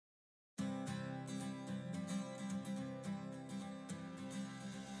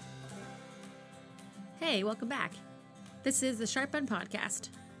Hey, welcome back. This is the Sharp End Podcast.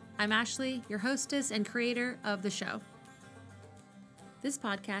 I'm Ashley, your hostess and creator of the show. This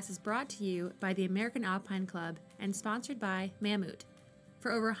podcast is brought to you by the American Alpine Club and sponsored by Mammut.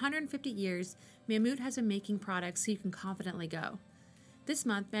 For over 150 years, Mammut has been making products so you can confidently go. This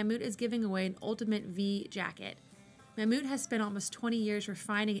month, Mammut is giving away an Ultimate V jacket. Mammut has spent almost 20 years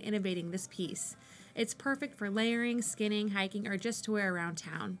refining and innovating this piece. It's perfect for layering, skinning, hiking, or just to wear around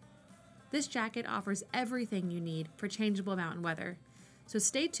town. This jacket offers everything you need for changeable mountain weather. So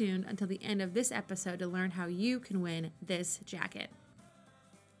stay tuned until the end of this episode to learn how you can win this jacket.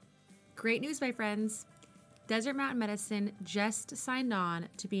 Great news, my friends. Desert Mountain Medicine just signed on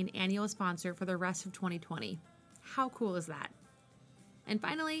to be an annual sponsor for the rest of 2020. How cool is that? And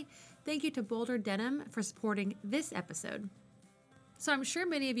finally, thank you to Boulder Denim for supporting this episode. So I'm sure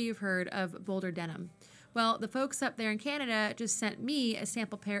many of you have heard of Boulder Denim. Well, the folks up there in Canada just sent me a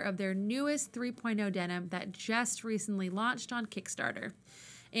sample pair of their newest 3.0 denim that just recently launched on Kickstarter.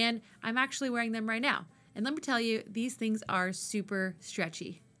 And I'm actually wearing them right now. And let me tell you, these things are super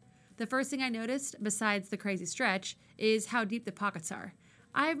stretchy. The first thing I noticed, besides the crazy stretch, is how deep the pockets are.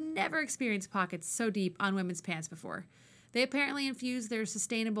 I've never experienced pockets so deep on women's pants before. They apparently infused their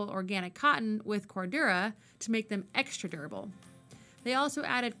sustainable organic cotton with Cordura to make them extra durable. They also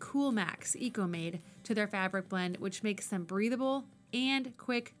added Cool Max Eco-Made to their fabric blend, which makes them breathable and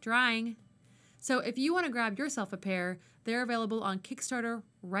quick drying. So if you want to grab yourself a pair, they're available on Kickstarter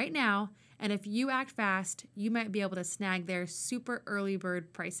right now, and if you act fast, you might be able to snag their super early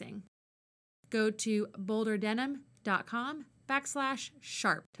bird pricing. Go to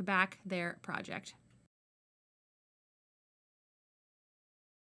boulderdenim.com/sharp to back their project.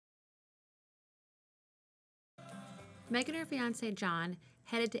 Meg and her fiancé John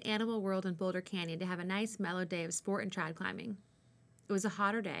headed to Animal World in Boulder Canyon to have a nice mellow day of sport and trad climbing. It was a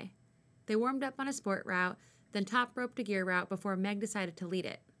hotter day. They warmed up on a sport route, then top roped a gear route before Meg decided to lead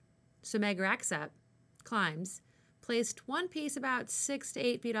it. So Meg racks up, climbs, placed one piece about 6 to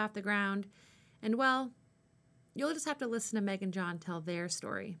 8 feet off the ground, and well, you'll just have to listen to Meg and John tell their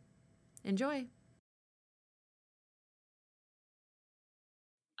story. Enjoy.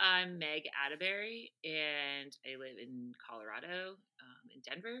 I'm Meg Atteberry, and I live in Colorado, in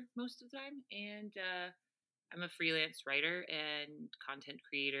Denver most of the time, and I'm a freelance writer and content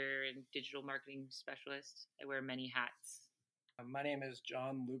creator and digital marketing specialist. I wear many hats. My name is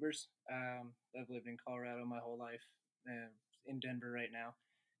John Luebbers. I've lived in Colorado my whole life, in Denver right now,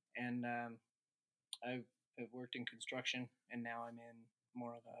 and I've worked in construction, and now I'm in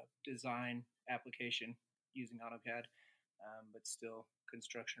more of a design application using AutoCAD, but still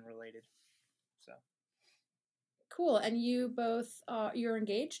construction related. So Cool. And you both, you're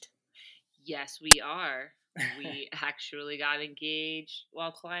engaged? Yes, we are. We actually got engaged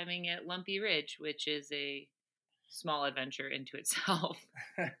while climbing at Lumpy Ridge, which is a small adventure into itself.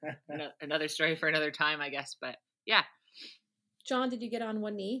 Another story for another time, I guess. But yeah. John, did you get on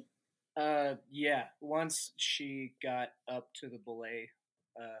one knee? Yeah. Once she got up to the belay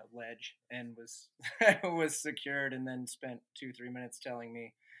ledge and was was secured, and then spent 2-3 minutes telling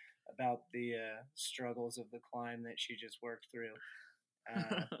me about the struggles of the climb that she just worked through.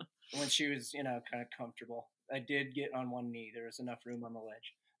 When she was, kind of comfortable, I did get on one knee. There was enough room on the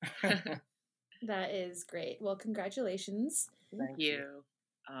ledge. That is great. Well, congratulations. Thank you.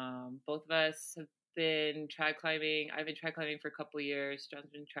 Both of us have been trad climbing. I've been trad climbing for a couple of years. John's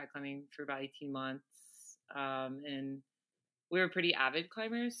been trad climbing for about 18 months. And we were pretty avid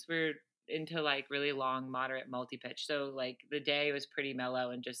climbers. We're into like really long, moderate multi-pitch. So like the day was pretty mellow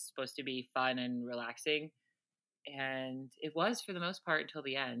and just supposed to be fun and relaxing. And it was for the most part until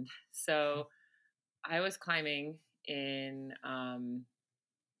the end. So I was climbing in a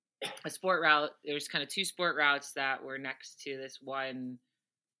sport route. There's kind of 2 sport routes that were next to this one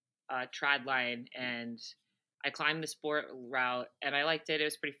trad line, and I climbed the sport route and I liked it. It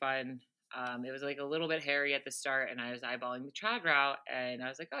was pretty fun. It was like a little bit hairy at the start, and I was eyeballing the trad route, and I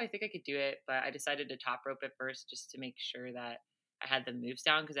was like, oh, I think I could do it. But I decided to top rope it first just to make sure that I had the moves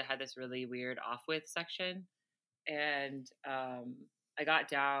down, because I had this really weird off-width section. And I got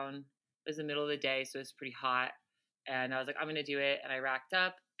down. It was the middle of the day, so it was pretty hot. And I was like, I'm going to do it. And I racked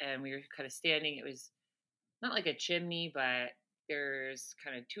up, and we were kind of standing. It was not like a chimney, but there's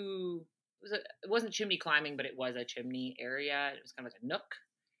kind of 2. It wasn't chimney climbing, but it was a chimney area. It was kind of like a nook.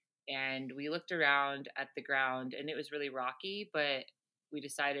 And we looked around at the ground, and it was really rocky, but we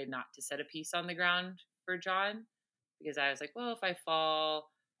decided not to set a piece on the ground for John, because I was like, well, if I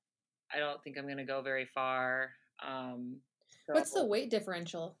fall, I don't think I'm going to go very far. What's the weight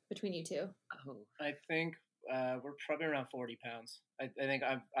differential between you two? Oh, I think we're probably around 40 pounds. I think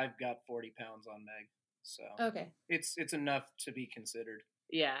I've got 40 pounds on Meg. So Okay. it's enough to be considered.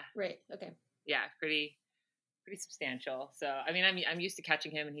 Yeah. Right. Okay. Yeah. Pretty substantial. So, I mean, I'm used to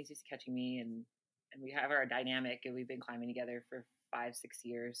catching him and he's used to catching me, and we have our dynamic, and we've been climbing together for 5-6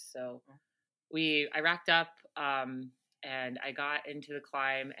 years. So I racked up, and I got into the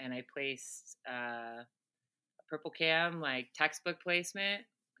climb, and I placed, a purple cam, like textbook placement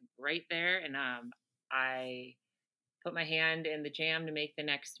right there. And, I put my hand in the jam to make the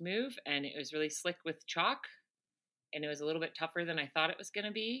next move, and it was really slick with chalk, and it was a little bit tougher than I thought it was going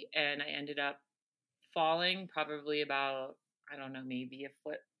to be. And I ended up falling probably about, I don't know, maybe a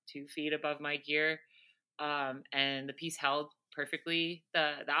foot, 2 feet above my gear. And the piece held perfectly.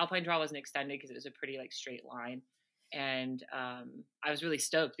 The Alpine draw wasn't extended because it was a pretty like straight line. And I was really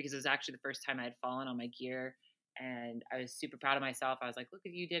stoked because it was actually the first time I had fallen on my gear. And I was super proud of myself. I was like, look,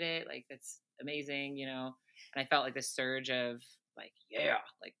 if you did it, like, that's amazing, you know? And I felt like this surge of like, yeah,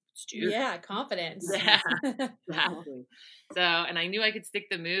 like, let's do it. Yeah, confidence. Yeah, exactly. So, and I knew I could stick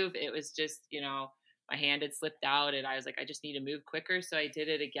the move. It was just, you know, my hand had slipped out, and I was like, I just need to move quicker. So I did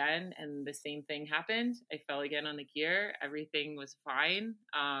it again, and the same thing happened. I fell again on the gear. Everything was fine.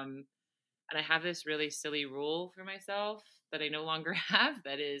 And I have this really silly rule for myself that I no longer have.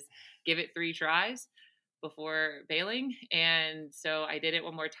 That is, give it 3 tries before bailing. And so I did it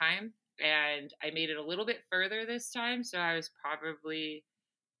one more time, and I made it a little bit further this time. So I was probably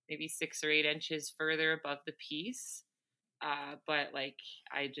maybe 6 or 8 inches further above the piece. But like,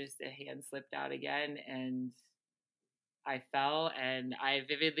 the hand slipped out again, and I fell. And I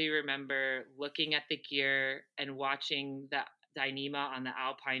vividly remember looking at the gear and watching the Dyneema on the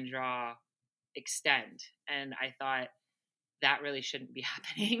Alpine draw extend. And I thought, that really shouldn't be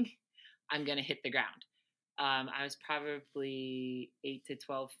happening. I'm going to hit the ground. I was probably 8 to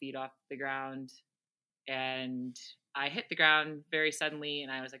 12 feet off the ground, and I hit the ground very suddenly,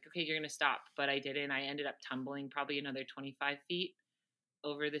 and I was like, okay, you're going to stop. But I didn't. I ended up tumbling probably another 25 feet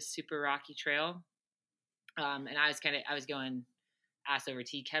over this super rocky trail. And I was going ass over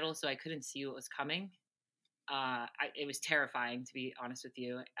tea kettle, so I couldn't see what was coming. It was terrifying, to be honest with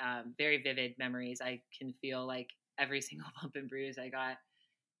you. Very vivid memories. I can feel like every single bump and bruise I got.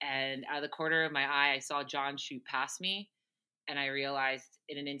 And out of the corner of my eye, I saw John shoot past me, and I realized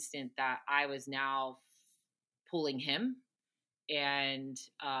in an instant that I was now pulling him. And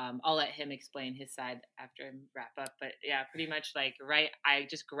I'll let him explain his side after I wrap up. But yeah, pretty much like, I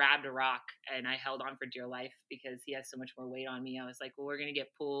just grabbed a rock and I held on for dear life because he has so much more weight on me. I was like, well, we're going to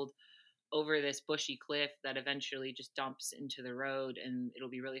get pulled over this bushy cliff that eventually just dumps into the road, and it'll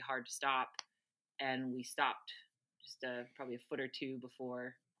be really hard to stop. And we stopped just probably a foot or 2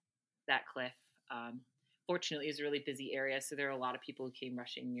 before that cliff. Fortunately, it's a really busy area, so there are a lot of people who came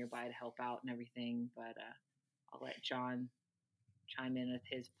rushing nearby to help out and everything. But I'll let John chime in with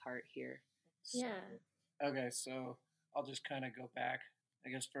his part here. Yeah. Okay, so I'll just kind of go back, I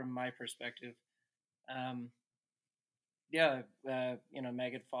guess, from my perspective.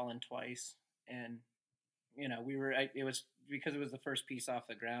 Meg had fallen twice, and it was because it was the first piece off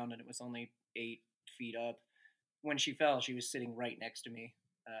the ground, and it was only 8 feet up. When she fell, she was sitting right next to me.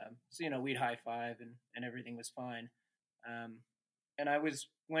 So we'd high five, and everything was fine. And I was,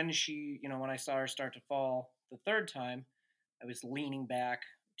 when I saw her start to fall the third time, I was leaning back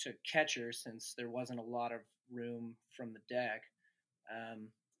to catch her since there wasn't a lot of room from the deck.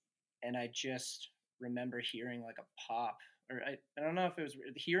 And I just remember hearing like a pop, or I don't know if it was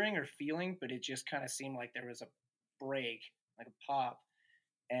hearing or feeling, but it just kind of seemed like there was a break, like a pop.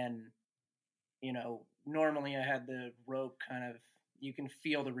 And, normally I had the rope kind of, you can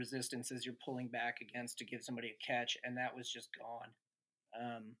feel the resistance as you're pulling back against to give somebody a catch, and that was just gone.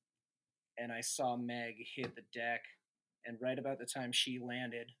 And I saw Meg hit the deck, and right about the time she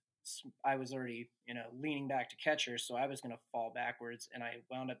landed, I was already, leaning back to catch her, so I was going to fall backwards, and I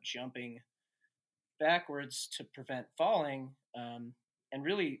wound up jumping backwards to prevent falling. And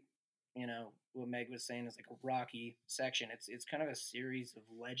really, what Meg was saying is like a rocky section. It's kind of a series of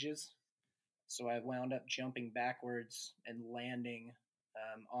ledges. So I wound up jumping backwards and landing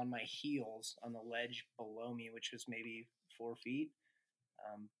on my heels on the ledge below me, which was maybe 4 feet.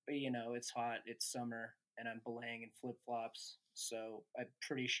 But it's hot, it's summer, and I'm belaying in flip-flops. So I'm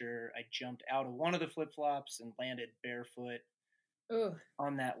pretty sure I jumped out of one of the flip-flops and landed barefoot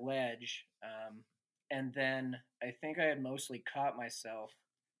on that ledge. And then I think I had mostly caught myself.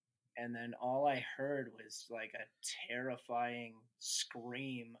 And then all I heard was like a terrifying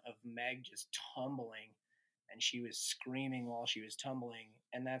scream of Meg just tumbling. And she was screaming while she was tumbling.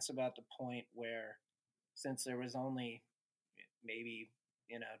 And that's about the point where, since there was only maybe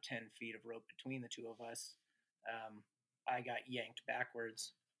 10 feet of rope between the two of us, I got yanked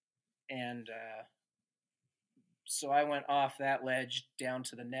backwards, and so I went off that ledge down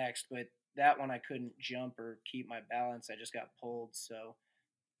to the next, but that one I couldn't jump or keep my balance. I just got pulled, so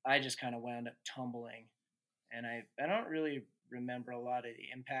I just kind of wound up tumbling. And I don't really remember a lot of the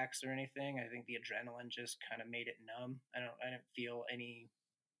impacts or anything. I think the adrenaline just kind of made it numb. I didn't feel any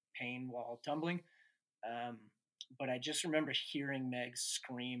pain while tumbling. But I just remember hearing Meg's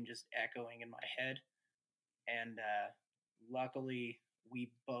scream just echoing in my head. And luckily,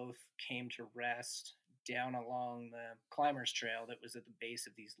 we both came to rest down along the climbers trail that was at the base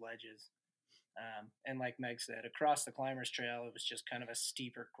of these ledges. And like Meg said, across the climbers trail, it was just kind of a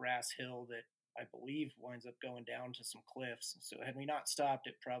steeper grass hill that I believe winds up going down to some cliffs. So had we not stopped,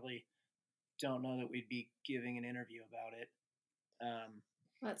 it probably don't know that we'd be giving an interview about it.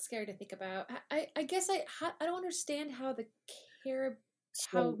 That's scary to think about. I guess I don't understand how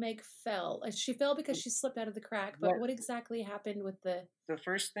how Meg fell. Like, she fell because she slipped out of the crack, but what exactly happened with the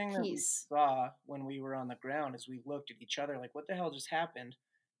first thing that we saw when we were on the ground is we looked at each other like, what the hell just happened?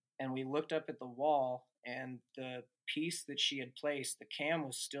 And we looked up at the wall, and the piece that she had placed, the cam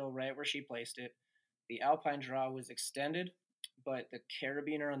was still right where she placed it. The alpine draw was extended, but the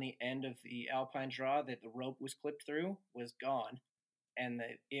carabiner on the end of the alpine draw that the rope was clipped through was gone. And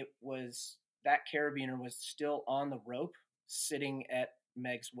that carabiner was still on the rope, sitting at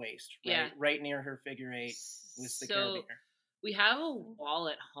Meg's waist, right near her figure eight was the carabiner. We have a wall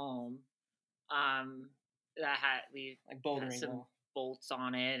at home that had bouldering some wall. Bolts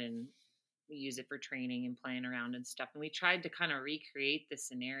on it, and we use it for training and playing around and stuff. And we tried to kind of recreate the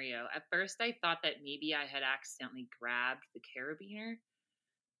scenario. At first, I thought that maybe I had accidentally grabbed the carabiner,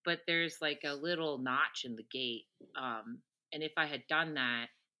 but there's like a little notch in the gate. And if I had done that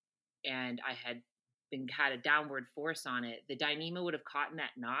and I had a downward force on it, the Dyneema would have caught in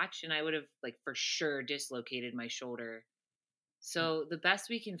that notch, and I would have like for sure dislocated my shoulder. So the best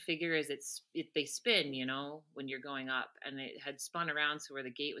we can figure is they spin, when you're going up, and it had spun around so where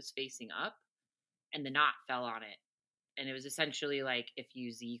the gate was facing up, and the knot fell on it. And it was essentially like if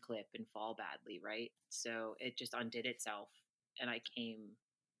you Z-clip and fall badly, right? So it just undid itself, and I came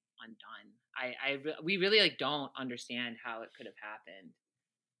undone. We really don't understand how it could have happened.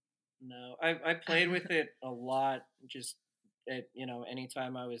 No, I played with it a lot. Just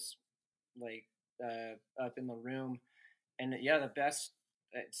anytime I was like up in the room, and the best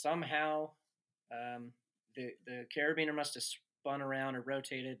somehow the carabiner must have spun around or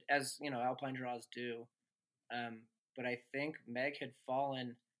rotated as alpine draws do. But I think Meg had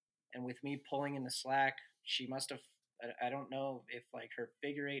fallen, and with me pulling in the slack, she must have. I don't know if like her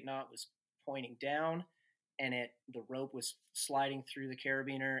figure eight knot was pointing down, and the rope was sliding through the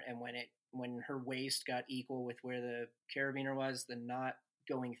carabiner, and when her waist got equal with where the carabiner was, the knot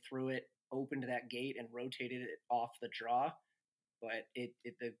going through it opened that gate and rotated it off the draw. But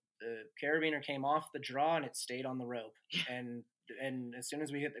the carabiner came off the draw and it stayed on the rope. And as soon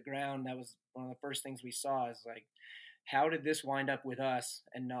as we hit the ground, that was one of the first things we saw is like, how did this wind up with us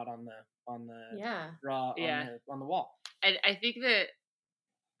and not on the draw on the wall? I think that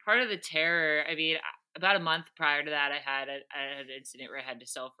part of the terror, I mean, about a month prior to that, I had an incident where I had to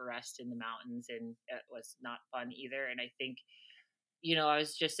self-arrest in the mountains, and it was not fun either. And I think, I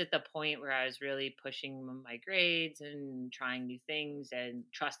was just at the point where I was really pushing my grades and trying new things and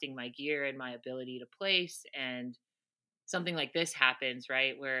trusting my gear and my ability to place. And something like this happens,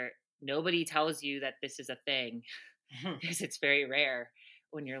 right? Where nobody tells you that this is a thing because it's very rare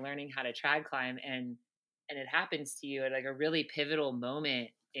when you're learning how to trad climb, and it happens to you at like a really pivotal moment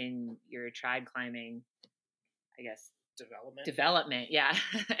in your trad climbing, I guess, development. Yeah.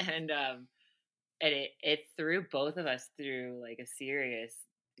 And it threw both of us through like a serious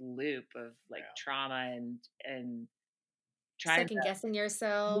loop of like trauma and trying second guessing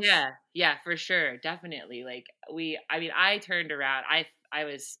yourself. Yeah, for sure. Definitely. Like I turned around. I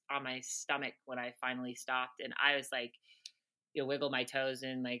was on my stomach when I finally stopped, and I was like, wiggle my toes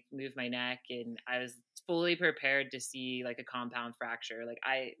and like move my neck, and I was fully prepared to see like a compound fracture. Like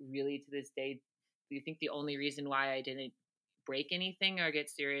I really, to this day, do you think the only reason why I didn't break anything or get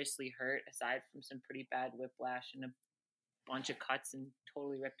seriously hurt, aside from some pretty bad whiplash and a bunch of cuts and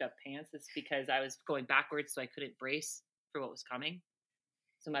totally ripped up pants, is because I was going backwards, so I couldn't brace for what was coming.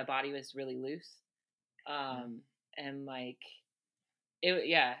 So my body was really loose. And like,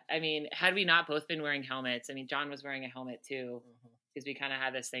 I mean, had we not both been wearing helmets, I mean, John was wearing a helmet too, because we kind of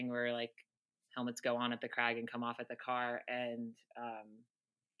had this thing where like helmets go on at the crag and come off at the car. And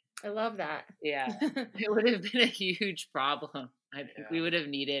I love that. Yeah, it would have been a huge problem. I think we would have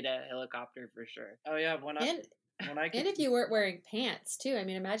needed a helicopter for sure. Oh yeah, and if you weren't wearing pants too. I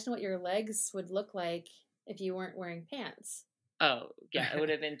mean, imagine what your legs would look like if you weren't wearing pants. Oh, yeah, it would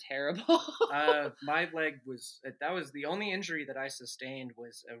have been terrible. My leg that was the only injury that I sustained,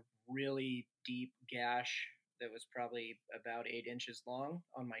 was a really deep gash that was probably about 8 inches long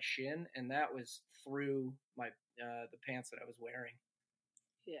on my shin, and that was through the pants that I was wearing.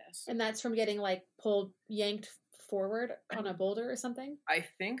 Yes. And that's from getting like yanked forward on a boulder or something? I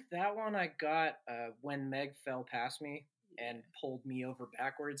think that one I got when Meg fell past me and pulled me over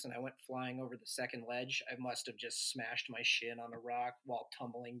backwards, and I went flying over the second ledge. I must have just smashed my shin on a rock while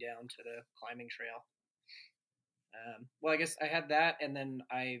tumbling down to the climbing trail. Well, I guess I had that, and then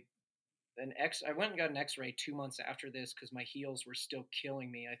I went and got an X-ray 2 months after this because my heels were still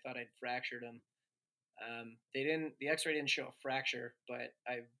killing me. I thought I'd fractured them. The X-ray didn't show a fracture, but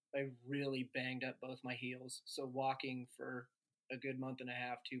I really banged up both my heels. So walking for a good month and a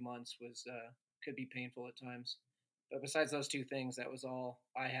half, 2 months could be painful at times. But besides those two things, that was all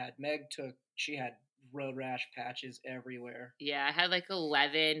I had. She had road rash patches everywhere. Yeah, I had like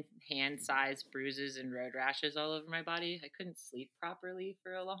 11 hand-sized bruises and road rashes all over my body. I couldn't sleep properly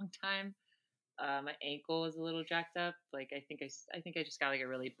for a long time. My ankle was a little jacked up. Like I think I just got like a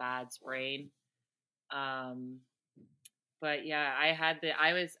really bad sprain. But yeah,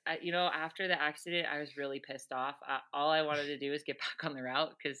 after the accident, I was really pissed off. All I wanted to do was get back on the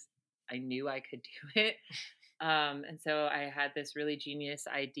route because I knew I could do it. And so I had this really genius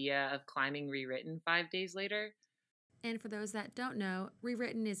idea of climbing Rewritten 5 days later. And for those that don't know,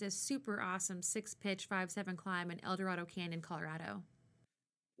 Rewritten is a super awesome 6-pitch 5-7 climb in El Dorado Canyon, Colorado.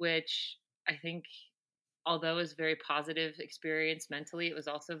 Which I think, although it was a very positive experience mentally, it was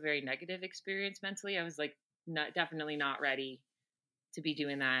also a very negative experience mentally. I was like, definitely not ready to be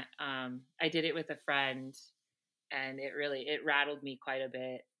doing that. I did it with a friend, and it rattled me quite a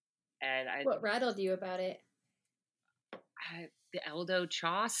bit. And what rattled you about it? The Eldo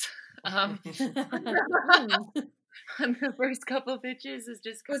Choss. On the first couple pitches is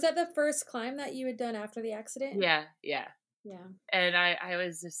just. Was that the first climb that you had done after the accident? Yeah. Yeah. And I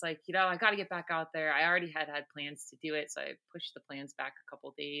was just like, I got to get back out there. I already had plans to do it, so I pushed the plans back a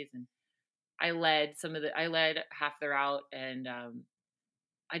couple days, and I led half the route, and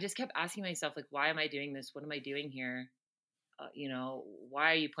I just kept asking myself, like, why am I doing this? What am I doing here?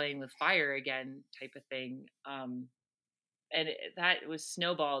 Why are you playing with fire again? Type of thing. And that was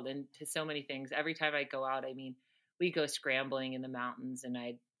snowballed into so many things. Every time I go out, we'd go scrambling in the mountains, and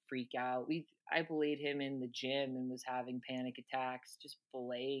I'd freak out. I belayed him in the gym and was having panic attacks, just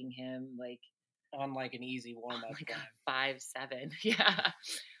belaying him on like an easy warm up climb. 5-7. Yeah.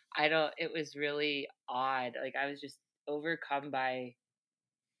 It was really odd. Like I was just overcome by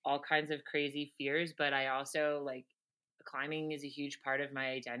all kinds of crazy fears, but I also climbing is a huge part of my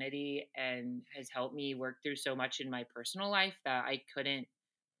identity and has helped me work through so much in my personal life that I couldn't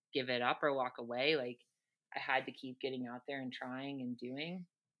give it up or walk away. Like I had to keep getting out there and trying and doing.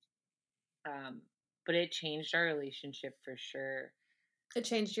 But it changed our relationship for sure. It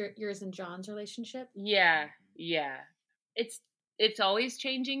changed yours and John's relationship? Yeah. It's always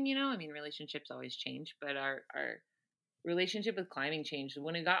changing, relationships always change, but our relationship with climbing changed.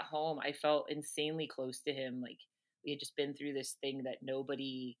 When I got home, I felt insanely close to him. Like we had just been through this thing that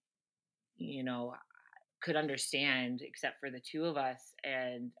nobody, could understand except for the two of us.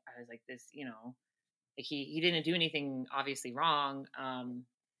 And I was like this, like he didn't do anything obviously wrong.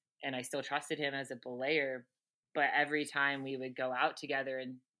 And I still trusted him as a belayer, but every time we would go out together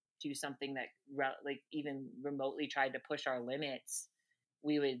and do something that even remotely tried to push our limits,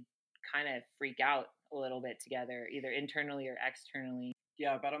 we would kind of freak out a little bit together, either internally or externally.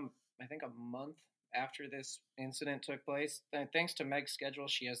 Yeah, about I think a month after this incident took place, thanks to Meg's schedule,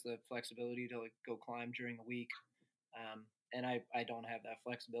 she has the flexibility to go climb during the week, and I don't have that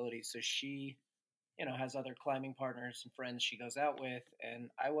flexibility. So she, has other climbing partners and friends she goes out with, and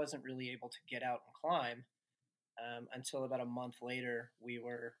I wasn't really able to get out and climb until about a month later. We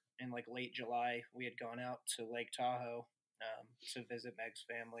were in late July. We had gone out to Lake Tahoe to visit Meg's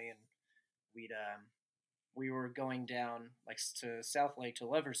family, and we were going down to South Lake to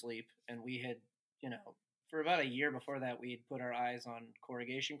Luebbers Leap, and we had, for about a year before that, we had put our eyes on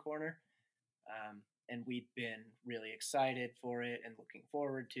Corrugation Corner, and we'd been really excited for it and looking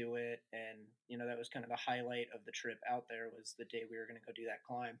forward to it, and that was kind of the highlight of the trip out there, was the day we were going to go do that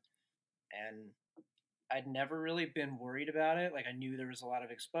climb. And I'd never really been worried about it. I knew there was a lot of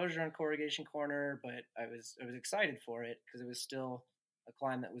exposure on Corrugation Corner, but I was excited for it because it was still a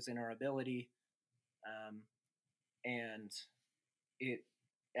climb that was in our ability. And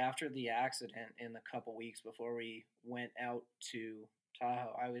after the accident, in the couple weeks before we went out to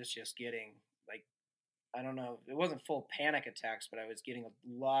Tahoe, I was just getting I don't know, it wasn't full panic attacks, but I was getting a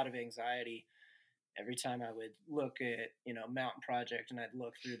lot of anxiety every time I would look at, Mountain Project and I'd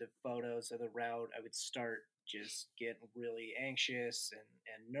look through the photos of the route, I would start just getting really anxious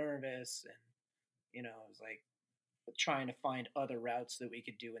and nervous. And, I was like trying to find other routes that we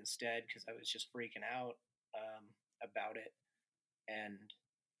could do instead because I was just freaking out about it. And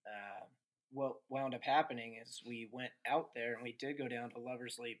what wound up happening is we went out there and we did go down to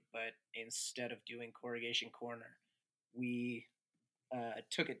Luebbers Leap, but instead of doing Corrugation Corner, we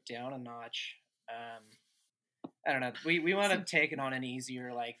took it down a notch. I don't know. We wound up taking on an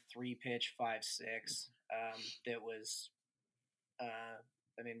easier, like 3-pitch 5-6. That was,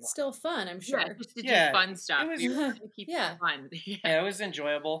 still fun, I'm sure. Yeah, just to do fun stuff. It was, keep it fun. Yeah, it was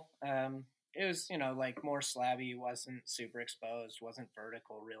enjoyable. It was, like more slabby, wasn't super exposed, wasn't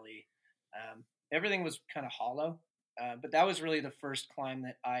vertical really. Everything was kind of hollow. But that was really the first climb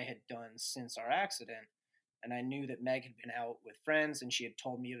that I had done since our accident. And I knew that Meg had been out with friends and she had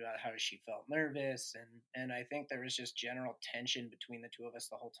told me about how she felt nervous. And I think there was just general tension between the two of us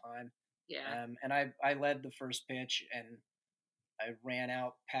the whole time. Yeah. And I led the first pitch and I ran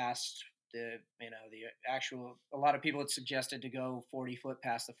out past the actual, a lot of people had suggested to go 40 foot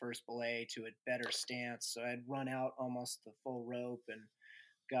past the first belay to a better stance. So I'd run out almost the full rope and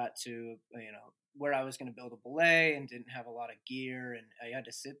got to, where I was going to build a belay and didn't have a lot of gear. And I had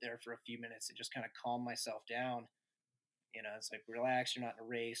to sit there for a few minutes and just kind of calm myself down. It's like, relax, you're not in a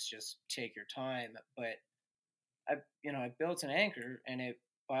race, just take your time. But I built an anchor and it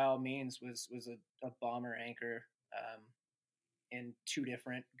by all means was a bomber anchor in 2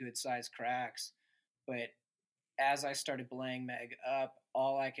 different good sized cracks. But as I started belaying Meg up,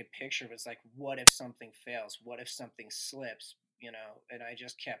 all I could picture was like, what if something fails? What if something slips? And I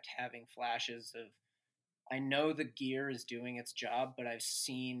just kept having flashes of, I know the gear is doing its job, but I've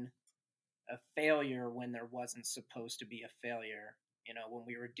seen a failure when there wasn't supposed to be a failure. When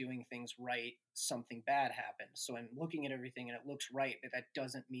we were doing things right, something bad happened. So I'm looking at everything and it looks right, but that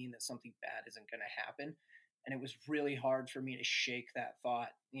doesn't mean that something bad isn't going to happen. And it was really hard for me to shake that thought,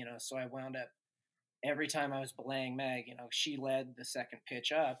 so I wound up, every time I was belaying Meg, she led the second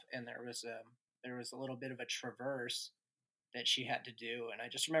pitch up and there was a little bit of a traverse that she had to do. And I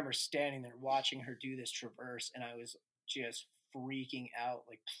just remember standing there watching her do this traverse and I was just freaking out.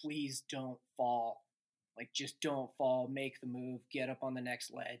 Like, please don't fall. Like, just don't fall, make the move, get up on the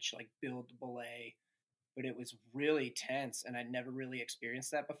next ledge, like build the belay. But it was really tense and I'd never really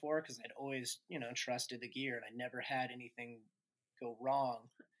experienced that before because I'd always, trusted the gear and I never had anything go wrong.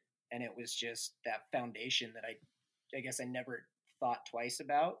 And it was just that foundation that I guess I never thought twice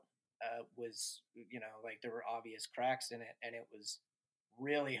about. Was, like there were obvious cracks in it and it was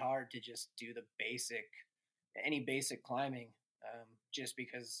really hard to just do any basic climbing, just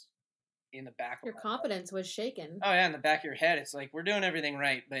because in the back of your confidence was shaken. Oh yeah, in the back of your head it's like, we're doing everything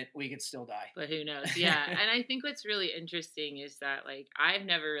right, but we could still die. But who knows? Yeah. And I think what's really interesting is that, like, I've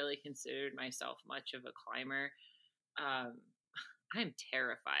never really considered myself much of a climber. I'm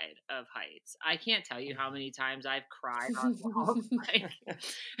terrified of heights. I can't tell you how many times I've cried on walls.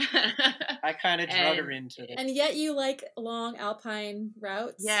 I kind of drug her into it. And yet you like long alpine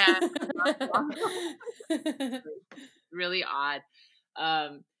routes. Yeah. Really odd.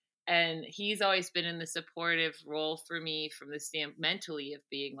 And he's always been in the supportive role for me from the mentally of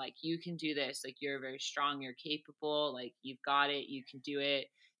being like, you can do this. Like, you're very strong. You're capable. Like, you've got it. You can do it.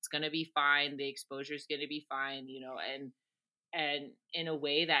 It's going to be fine. The exposure is going to be fine, and in a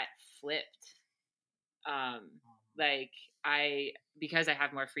way that flipped, because I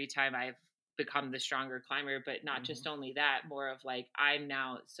have more free time, I've become the stronger climber, but not just only that, more of like, I'm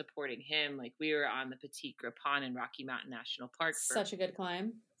now supporting him. Like, we were on the Petit Grapan in Rocky Mountain National Park. Such a good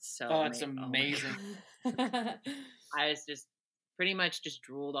climb. So it's amazing. I was just pretty much just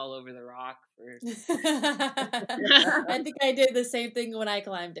drooled all over the rock for. I think I did the same thing when I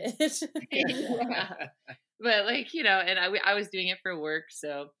climbed it. Yeah. But and I was doing it for work.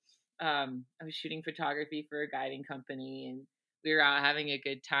 So I was shooting photography for a guiding company and we were out having a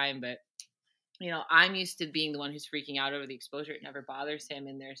good time. But, I'm used to being the one who's freaking out over the exposure. It never bothers him.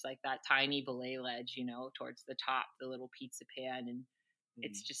 And there's like that tiny belay ledge, towards the top, the little pizza pan. And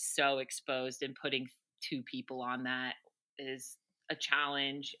it's just so exposed, and putting 2 people on that is a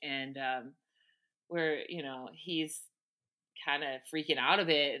challenge. And where, he's kind of freaking out a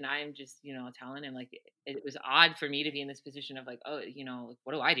bit, and I'm just telling him, like, it was odd for me to be in this position of like, oh,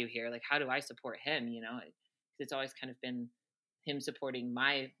 what do I do here? Like, how do I support him? It's always kind of been him supporting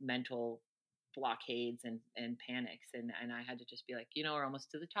my mental blockades and panics, and I had to just be like, we're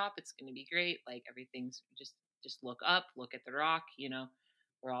almost to the top, it's going to be great, like, everything's just look up, look at the rock,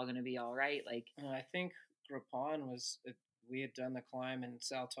 we're all going to be all right. Like, I think Grapan we had done the climb in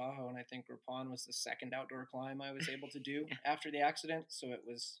South Tahoe, and I think Ripon was the second outdoor climb I was able to do after the accident. So it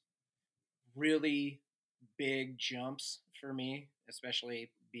was really big jumps for me,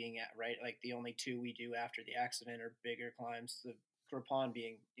 especially being at like the only two we do after the accident are bigger climbs. The Ripon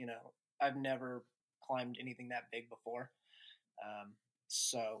being, I've never climbed anything that big before.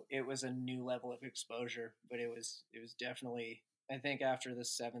 So it was a new level of exposure, but it was definitely, I think after the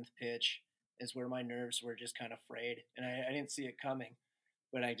seventh pitch is where my nerves were just kind of frayed, and I didn't see it coming,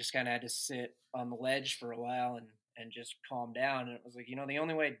 but I just kind of had to sit on the ledge for a while and just calm down. And it was like, the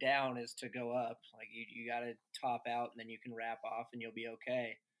only way down is to go up. Like you got to top out, and then you can wrap off and you'll be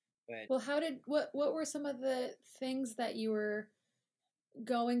okay. But well, what were some of the things that you were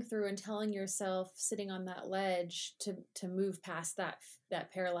going through and telling yourself sitting on that ledge to move past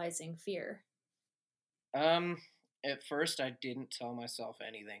that paralyzing fear? At first I didn't tell myself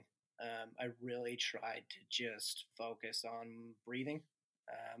anything. I really tried to just focus on breathing.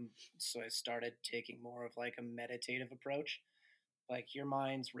 So I started taking more of like a meditative approach. Like your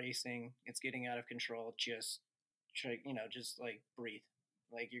mind's racing, it's getting out of control. Just try, just like breathe.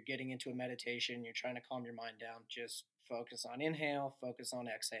 Like you're getting into a meditation, you're trying to calm your mind down. Just focus on inhale, focus on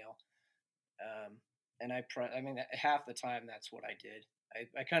exhale. And half the time that's what I did.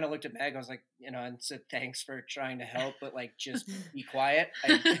 I kind of looked at Meg, I was like, and said, thanks for trying to help, but like, just be quiet.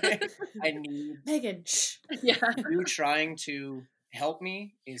 I need Megan. Yeah. you trying to help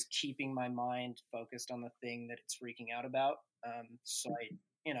me is keeping my mind focused on the thing that it's freaking out about. So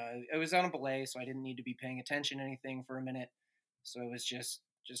I was on a belay, so I didn't need to be paying attention to anything for a minute. So it was just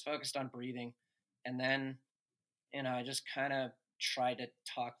focused on breathing. And then, I just kind of tried to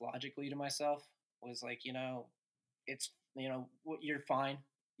talk logically to myself. Was like, it's, you're fine.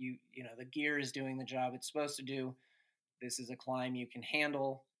 The gear is doing the job it's supposed to do. This is a climb you can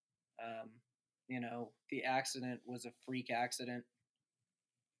handle. The accident was a freak accident.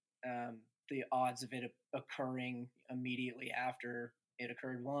 The odds of it occurring immediately after it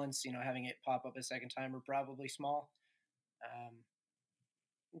occurred once, having it pop up a second time, were probably small.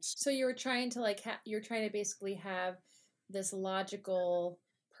 So you were trying to you're trying to basically have this logical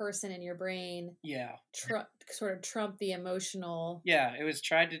person in your brain, sort of trump the emotional. Yeah, it was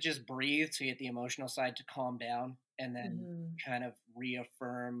tried to just breathe to get the emotional side to calm down, and then kind of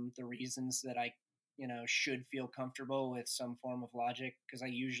reaffirm the reasons that I, should feel comfortable with some form of logic, because I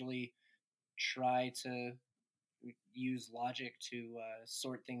usually try to use logic to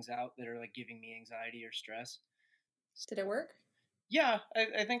sort things out that are like giving me anxiety or stress. Did it work? Yeah,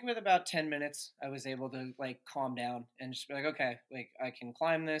 I think with about 10 minutes, I was able to like calm down and just be like, okay, like I can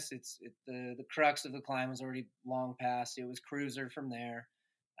climb this. The crux of the climb was already long past. It was cruiser from there.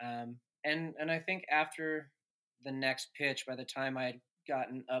 And I think after the next pitch, by the time I had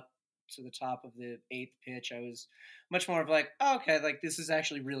gotten up to the top of the 8th pitch, I was much more of like, oh, okay, like this is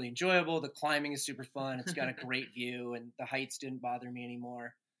actually really enjoyable. The climbing is super fun. It's got a great view, and the heights didn't bother me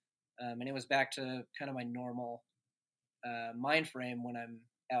anymore. And it was back to kind of my normal mind frame when I'm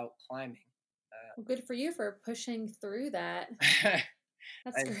out climbing. Well, good for you for pushing through that.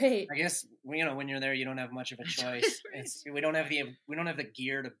 That's great. I guess when you're there, you don't have much of a choice. We don't have the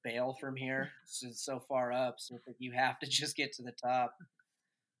gear to bail from here. It's so far up, so you have to just get to the top.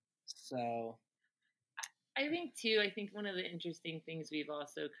 So I think one of the interesting things we've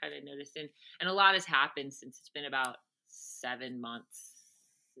also kind of noticed, and a lot has happened since it's been about 7 months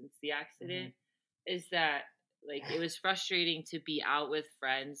since the accident, is that like it was frustrating to be out with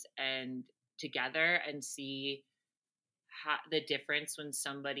friends and together and see the difference when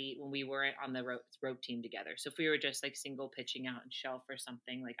we weren't on the rope team together. So if we were just like single pitching out in shelf or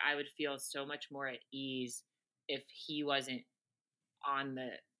something, like I would feel so much more at ease if he wasn't on the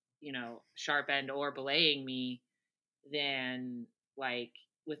sharp end or belaying me than like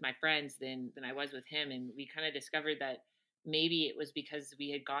with my friends than I was with him. And we kind of discovered that maybe it was because we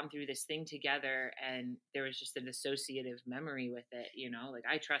had gone through this thing together and there was just an associative memory with it, like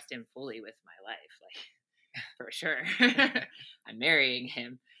I trust him fully with my life, like for sure. I'm marrying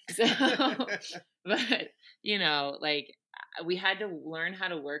him. So, but like we had to learn how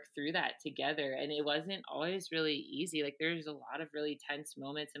to work through that together, and it wasn't always really easy. Like there's a lot of really tense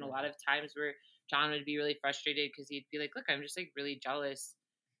moments and a lot of times where John would be really frustrated because he'd be like, look, I'm just like really jealous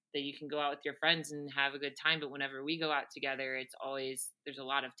that you can go out with your friends and have a good time, but whenever we go out together, there's a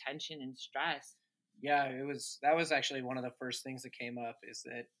lot of tension and stress. Yeah, that was actually one of the first things that came up, is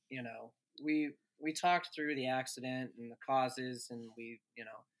that we talked through the accident and the causes, and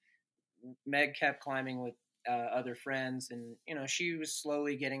Meg kept climbing with other friends, and she was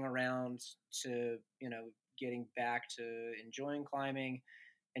slowly getting around to getting back to enjoying climbing,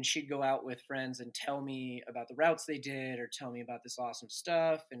 and she'd go out with friends and tell me about the routes they did or tell me about this awesome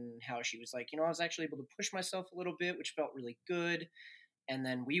stuff and how she was like, I was actually able to push myself a little bit, which felt really good. And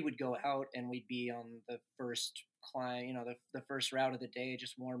then we would go out and we'd be on the first climb, the first route of the day,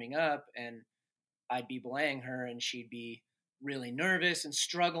 just warming up, and I'd be belaying her and she'd be really nervous and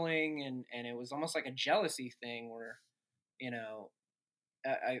struggling. And it was almost like a jealousy thing where,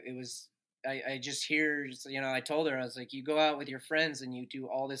 I just hear, I told her, I was like, you go out with your friends and you do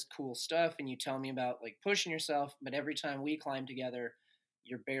all this cool stuff and you tell me about like pushing yourself, but every time we climb together,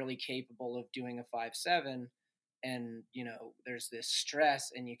 you're barely capable of doing a 5.7, and, there's this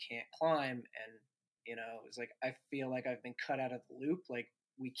stress and you can't climb. And, it's like, I feel like I've been cut out of the loop. Like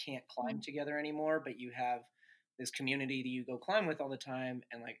we can't climb together anymore, but you have this community that you go climb with all the time.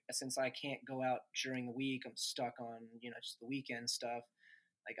 And like, since I can't go out during the week, I'm stuck on, just the weekend stuff.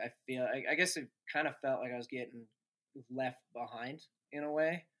 Like I guess it kind of felt like I was getting left behind in a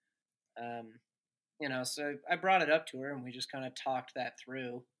way. So I brought it up to her and we just kind of talked that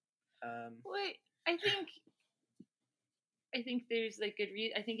through. Wait, I think there's like good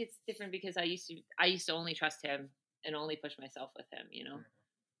reason. I think it's different because I used to only trust him and only push myself with him,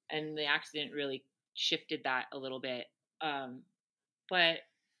 and the accident really shifted that a little bit. But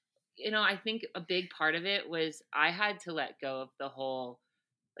I think a big part of it was I had to let go of the whole,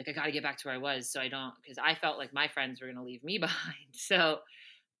 like, I got to get back to where I was. Because I felt like my friends were going to leave me behind. So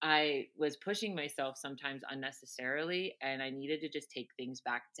I was pushing myself sometimes unnecessarily, and I needed to just take things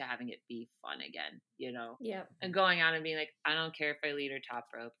back to having it be fun again, Yeah. and going out and being like, I don't care if I lead or top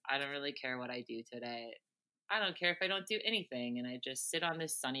rope. I don't really care what I do today. I don't care if I don't do anything. And I just sit on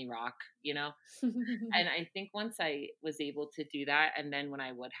this sunny rock, And I think once I was able to do that, and then when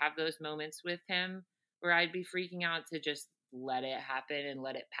I would have those moments with him where I'd be freaking out, to just let it happen and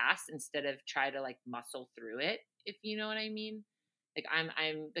let it pass instead of try to like muscle through it, if you know what I mean. Like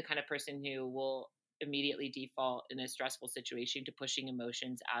I'm the kind of person who will immediately default in a stressful situation to pushing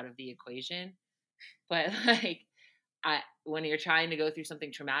emotions out of the equation. But like when you're trying to go through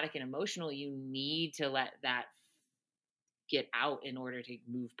something traumatic and emotional, you need to let that get out in order to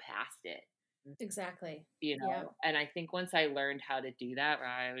move past it. Exactly. Yeah. And I think once I learned how to do that, where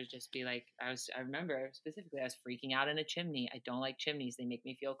I would just be like, I remember specifically, I was freaking out in a chimney. I don't like chimneys. They make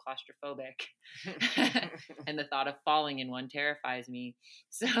me feel claustrophobic. And the thought of falling in one terrifies me.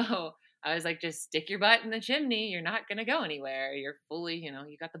 So I was like, just stick your butt in the chimney. You're not going to go anywhere. You're fully,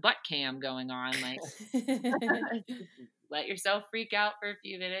 you got the butt cam going on. Like, let yourself freak out for a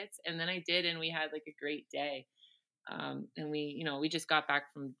few minutes. And then I did. And we had like a great day. And we just got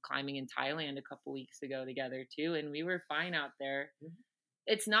back from climbing in Thailand a couple weeks ago together too. And we were fine out there. Mm-hmm.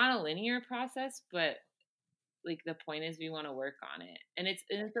 It's not a linear process, but like the point is we want to work on it, and it's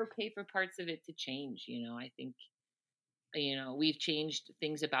okay for parts of it to change. I think, we've changed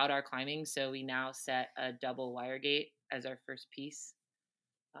things about our climbing. So we now set a double wire gate as our first piece.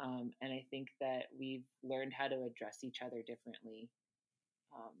 And I think that we've learned how to address each other differently,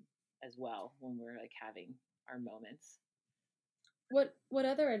 as well, when we're like having our moments. What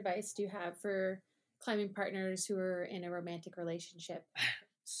other advice do you have for climbing partners who are in a romantic relationship?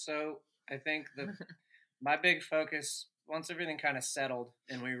 So I think my big focus, once everything kind of settled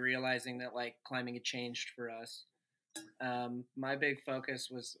and we were realizing that like climbing had changed for us, my big focus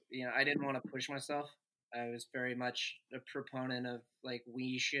was, I didn't want to push myself. I was very much a proponent of like,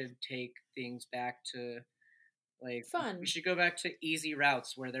 we should take things back to like fun. We should go back to easy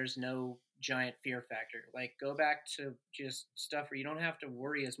routes where there's no giant fear factor. Like go back to just stuff where you don't have to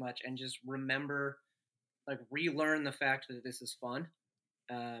worry as much, and just remember, like relearn the fact that this is fun,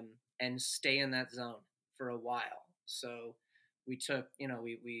 and stay in that zone for a while. So we took,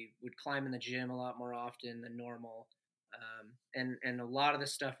 we would climb in the gym a lot more often than normal. And a lot of the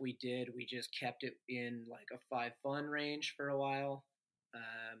stuff we did, we just kept it in like a 5 fun range for a while,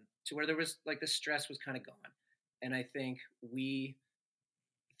 to where there was like the stress was kind of gone. And I think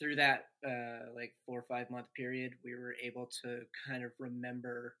through that like 4 or 5 month period, we were able to kind of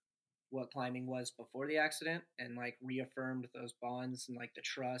remember what climbing was before the accident, and like reaffirmed those bonds and like the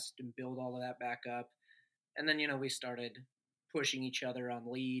trust, and build all of that back up. And then, we started pushing each other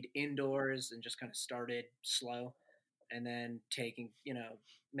on lead indoors and just kind of started slow. And then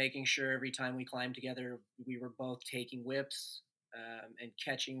making sure every time we climbed together, we were both taking whips, and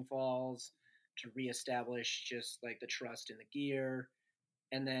catching falls, to reestablish just like the trust in the gear.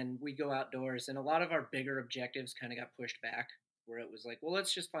 And then we go outdoors, and a lot of our bigger objectives kind of got pushed back, where it was like, well,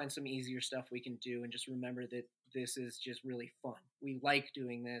 let's just find some easier stuff we can do, and just remember that this is just really fun. We like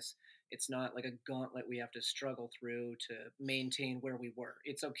doing this. It's not like a gauntlet we have to struggle through to maintain where we were.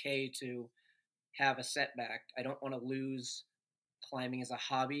 It's okay to have a setback. I don't want to lose climbing as a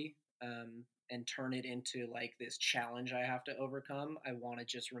hobby and turn it into like this challenge I have to overcome. I want to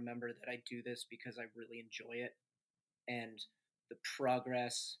just remember that I do this because I really enjoy it, and the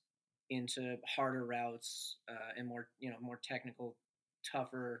progress into harder routes and more technical,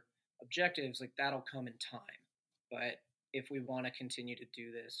 tougher objectives, like that'll come in time. But if we want to continue to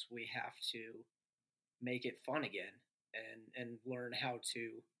do this, we have to make it fun again and learn how to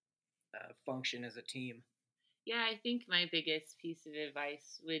function as a team. Yeah, I think my biggest piece of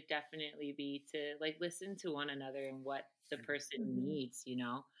advice would definitely be to like listen to one another and what the person needs,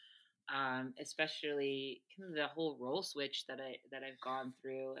 especially kind of the whole role switch that I've gone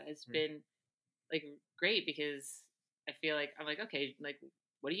through has been like great, because I feel like I'm like, okay, like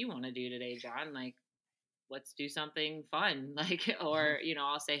what do you want to do today, John? Like, let's do something fun. Like, or,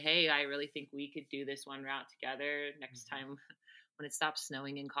 I'll say, hey, I really think we could do this one route together next time when it stops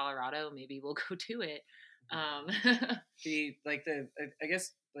snowing in Colorado. Maybe we'll go do it. I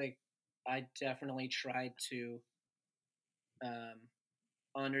guess like I definitely tried to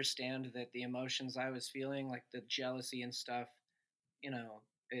understand that the emotions I was feeling, like the jealousy and stuff,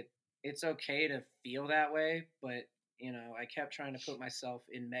 it's okay to feel that way, but I kept trying to put myself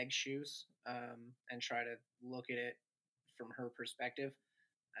in Meg's shoes and try to look at it from her perspective.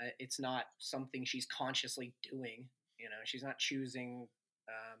 It's not something she's consciously doing. She's not choosing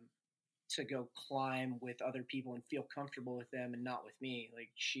to go climb with other people and feel comfortable with them and not with me. Like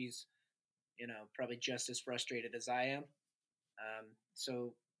she's, probably just as frustrated as I am.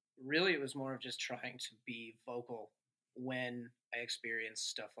 So really it was more of just trying to be vocal when I experience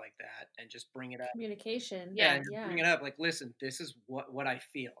stuff like that and just bring it up. Communication. Yeah. Bring it up. Like, listen, this is what I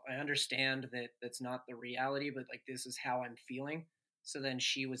feel. I understand that that's not the reality, but like, this is how I'm feeling. So then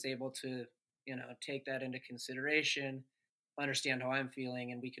she was able to, take that into consideration, understand how I'm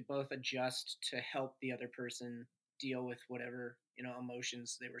feeling, and we could both adjust to help the other person deal with whatever,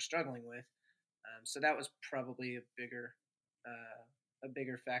 emotions they were struggling with. So that was probably a bigger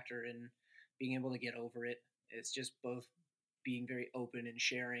factor in being able to get over it. It's just both being very open and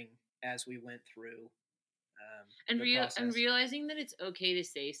sharing as we went through and the process. And realizing that it's okay to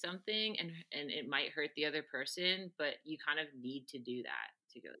say something and it might hurt the other person, but you kind of need to do that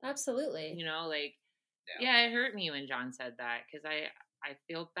to go. Absolutely. Yeah, it hurt me when John said that, because I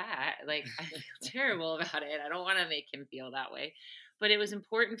feel bad. Like, I feel terrible about it. I don't want to make him feel that way. But it was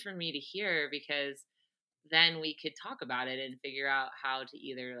important for me to hear, because then we could talk about it and figure out how to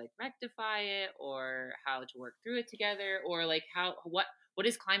either like rectify it or how to work through it together, or like what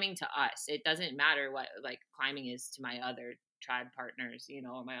is climbing to us. It doesn't matter what like climbing is to my other tribe partners,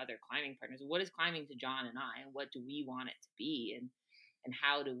 or my other climbing partners. What is climbing to John and I, and what do we want it to be, and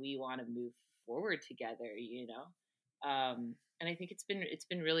how do we want to move forward together, and I think it's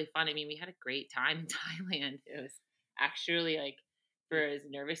been really fun. I mean, we had a great time in Thailand. It was actually like, for as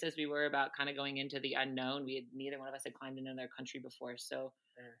nervous as we were about kind of going into the unknown, neither one of us had climbed in another country before, so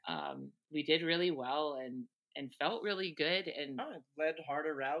we did really well and felt really good, and led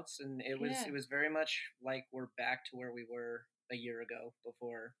harder routes, and it was very much like we're back to where we were a year ago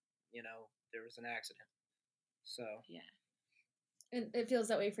before there was an accident. So yeah. And it feels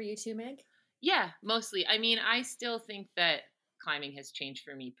that way for you too, Meg? Yeah, mostly. I mean, I still think that climbing has changed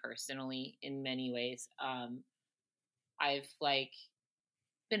for me personally in many ways. I've like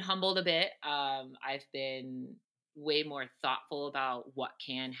been humbled a bit. I've been way more thoughtful about what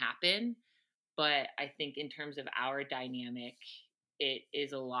can happen, but I think in terms of our dynamic, it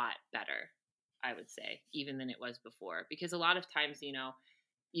is a lot better, I would say, even than it was before. Because a lot of times,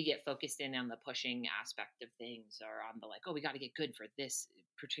 you get focused in on the pushing aspect of things, or on the like, oh, we got to get good for this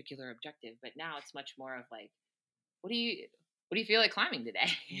particular objective. But now it's much more of like, what do you feel like climbing today?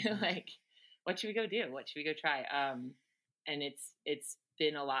 Like, what should we go do? What should we go try? And it's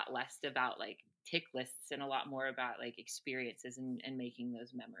been a lot less about like tick lists and a lot more about like experiences and making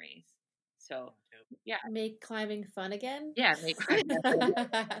those memories. So yeah, make climbing fun again. Yeah, make climbing fun.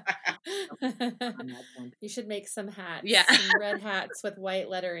 You should make some hats. Yeah, some red hats with white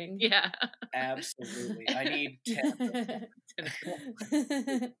lettering. Yeah, absolutely. I need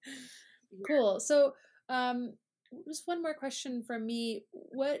 10. Cool. So, just one more question from me.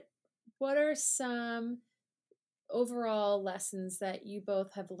 What are some overall lessons that you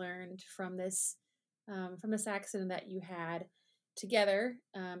both have learned from this accident that you had together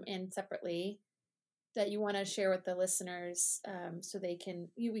and separately, that you want to share with the listeners, so we can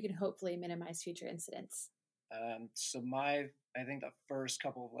hopefully minimize future incidents? So I think the first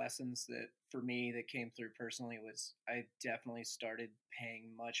couple of lessons that for me that came through personally was I definitely started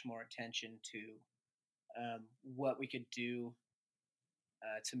paying much more attention to what we could do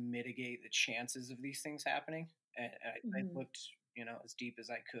to mitigate the chances of these things happening. And I looked as deep as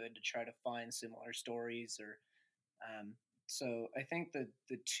I could to try to find similar stories. So I think the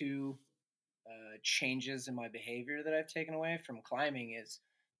two changes in my behavior that I've taken away from climbing is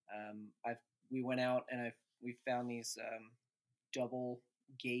we went out and we found these double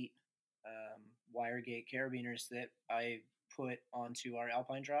gate wire gate carabiners that I put onto our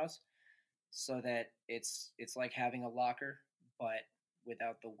alpine draws, so that it's like having a locker, but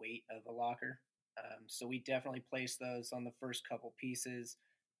without the weight of a locker. So we definitely place those on the first couple pieces,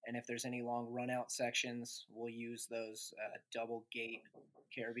 and if there's any long run out sections, we'll use those double gate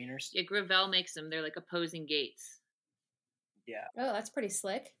carabiners. Yeah, Gravel makes them. They're like opposing gates. Yeah. Oh, that's pretty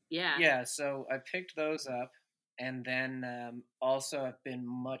slick. Yeah. Yeah, so I picked those up, and then also I've been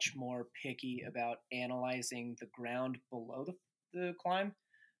much more picky about analyzing the ground below the climb,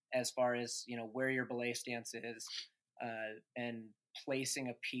 as far as where your belay stance is, and placing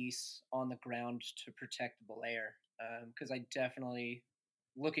a piece on the ground to protect the belayer. Because I definitely,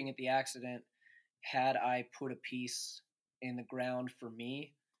 looking at the accident, had I put a piece in the ground for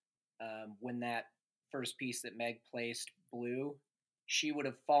me, when that first piece that Meg placed blew, she would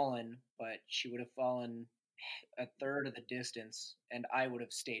have fallen, but she would have fallen a third of the distance, and I would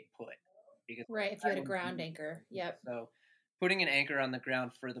have stayed put. Because right, if you had a ground anchor. Yep. So putting an anchor on the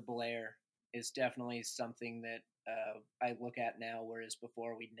ground for the belayer is definitely something that I look at now, whereas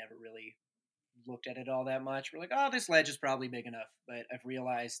before we'd never really looked at it all that much. We're like, oh, this ledge is probably big enough, but I've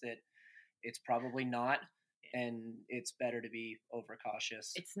realized that it's probably not, and it's better to be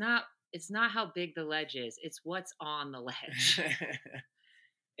overcautious. It's not how big the ledge is, it's what's on the ledge.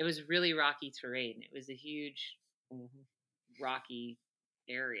 It was really rocky terrain. It was a huge rocky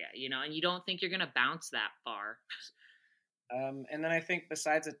area, and you don't think you're going to bounce that far. And then I think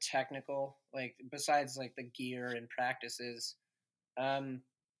besides the technical, besides the gear and practices,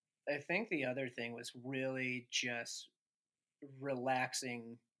 I think the other thing was really just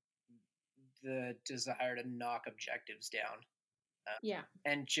relaxing the desire to knock objectives down. Yeah.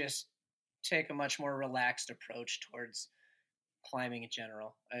 And just take a much more relaxed approach towards climbing in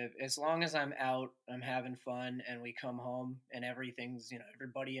general. As long as I'm out, I'm having fun, and we come home and everything's,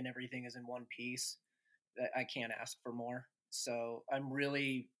 everybody and everything is in one piece, I can't ask for more. So I'm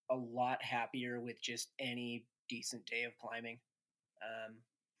really a lot happier with just any decent day of climbing,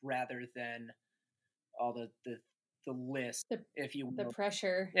 rather than all the list, if you will. The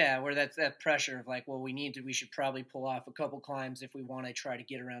pressure. Yeah, where that's that pressure of we should probably pull off a couple climbs if we want to try to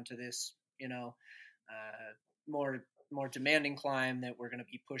get around to this, more demanding climb that we're going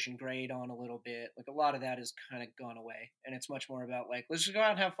to be pushing grade on a little bit. A lot of that has kind of gone away, and it's much more about let's just go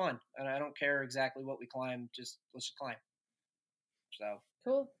out and have fun. And I don't care exactly what we climb, let's just climb. So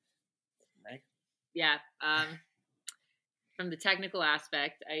cool. Meg? Yeah. From the technical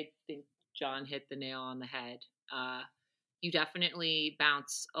aspect, I think John hit the nail on the head. You definitely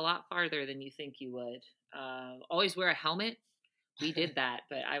bounce a lot farther than you think you would. Always wear a helmet. We did that,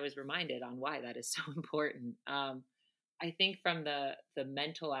 but I was reminded on why that is so important. I think from the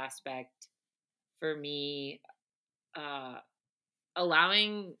mental aspect, for me,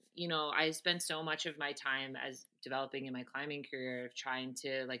 allowing, I spent so much of my time as developing in my climbing career of trying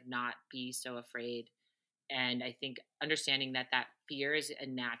to not be so afraid. And I think understanding that fear is a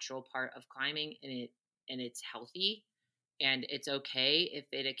natural part of climbing, and it's healthy, and it's okay if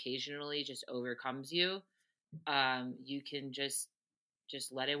it occasionally just overcomes you. You can just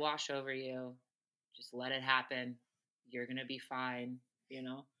let it wash over you. Just let it happen. You're going to be fine.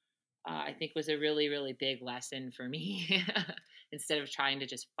 I think was a really, really big lesson for me instead of trying to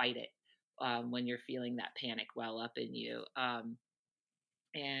just fight it when you're feeling that panic well up in you.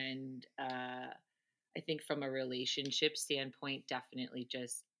 I think from a relationship standpoint, definitely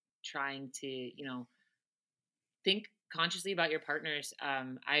just trying to, think consciously about your partners.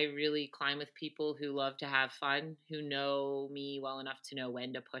 I really climb with people who love to have fun, who know me well enough to know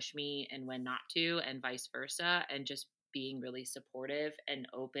when to push me and when not to, and vice versa. And just being really supportive and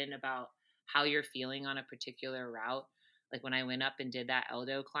open about how you're feeling on a particular route. When I went up and did that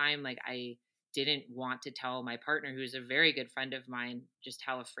Eldo climb, I didn't want to tell my partner, who's a very good friend of mine, just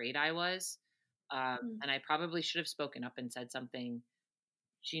how afraid I was. And I probably should have spoken up and said something.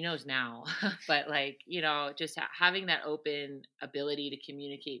 She knows now, but just having that open ability to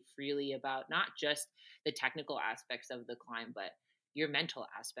communicate freely about not just the technical aspects of the climb, but your mental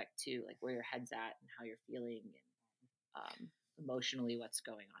aspect too, where your head's at and how you're feeling, and emotionally what's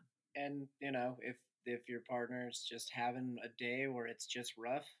going on. And if your partner's just having a day where it's just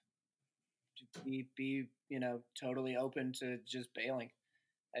rough, be totally open to just bailing.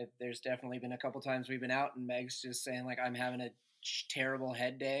 There's definitely been a couple times we've been out and Meg's just saying like, I'm having a terrible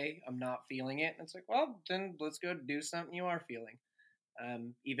head day, I'm not feeling it. And it's like, well, then let's go do something you are feeling.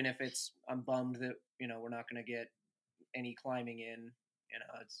 Even if I'm bummed that, we're not going to get any climbing in,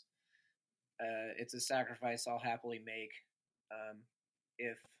 it's a sacrifice I'll happily make,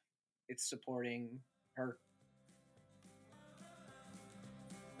 if it's supporting her.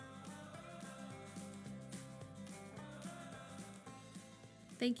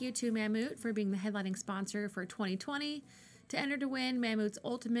 Thank you to Mammut for being the headlining sponsor for 2020. To enter to win Mammut's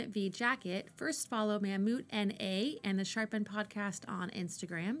Ultimate V jacket, first follow Mammut NA and the Sharpen Podcast on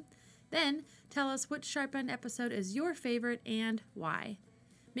Instagram. Then tell us which Sharpen episode is your favorite and why.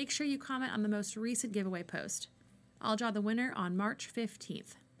 Make sure you comment on the most recent giveaway post. I'll draw the winner on March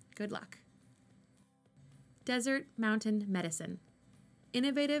 15th. Good luck. Desert Mountain Medicine.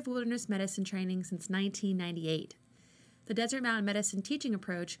 Innovative wilderness medicine training since 1998. The Desert Mountain Medicine teaching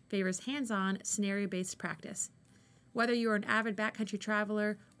approach favors hands-on, scenario-based practice. Whether you're an avid backcountry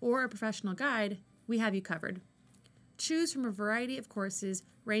traveler or a professional guide, we have you covered. Choose from a variety of courses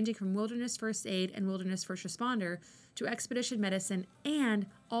ranging from wilderness first aid and wilderness first responder to expedition medicine and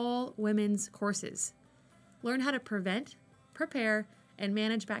all women's courses. Learn how to prevent, prepare, and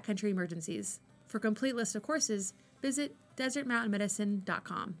manage backcountry emergencies. For a complete list of courses, visit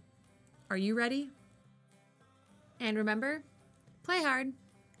desertmountainmedicine.com. Are you ready? And remember, play hard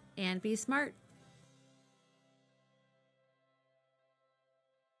and be smart.